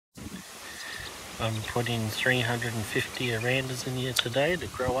I'm putting 350 orandas in here today to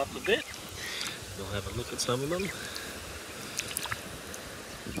grow up a bit. We'll have a look at some of them.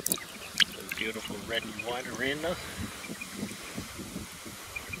 A beautiful red and white oranda.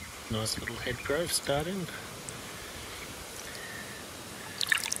 Nice little head growth starting.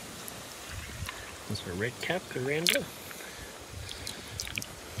 There's a red cap oranda.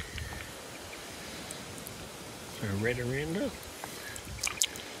 A red oranda.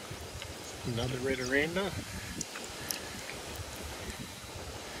 Another red oranda.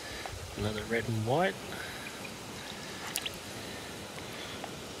 Another red and white.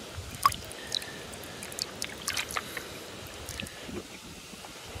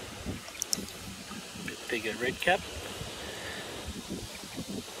 A bit bigger red cap.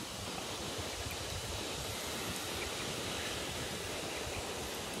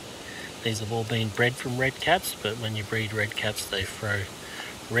 These have all been bred from red caps, but when you breed red caps they throw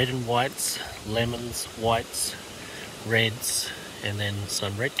red and whites, lemons, whites, reds, and then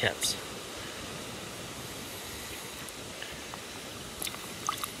some red caps.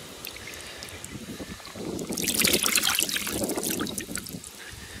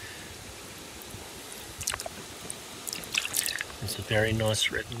 It's a very nice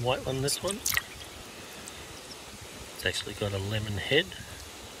red and white one, this one. It's actually got a lemon head.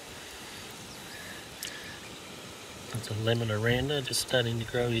 It's a lemon oranda just starting to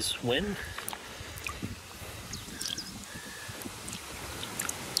grow his wen.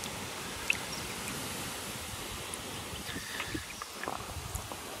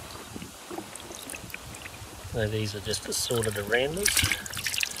 So these are just assorted orandas.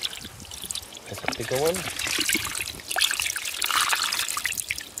 There's a bigger one.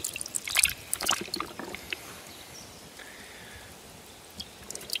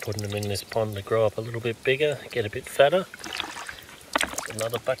 Putting them in this pond to grow up a little bit bigger, get a bit fatter. There's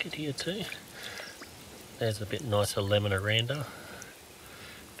another bucket here too. There's a bit nicer lemon oranda.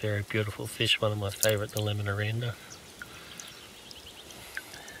 Very beautiful fish, one of my favourite, the lemon oranda.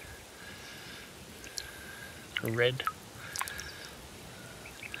 A red.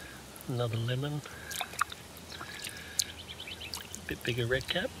 Another lemon. A bit bigger red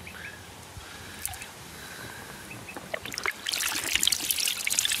cap.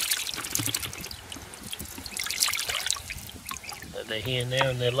 They're here now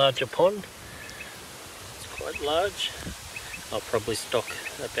in their larger pond. It's quite large. I'll probably stock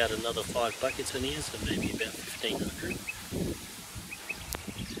about another 5 buckets in here, so maybe about 1500.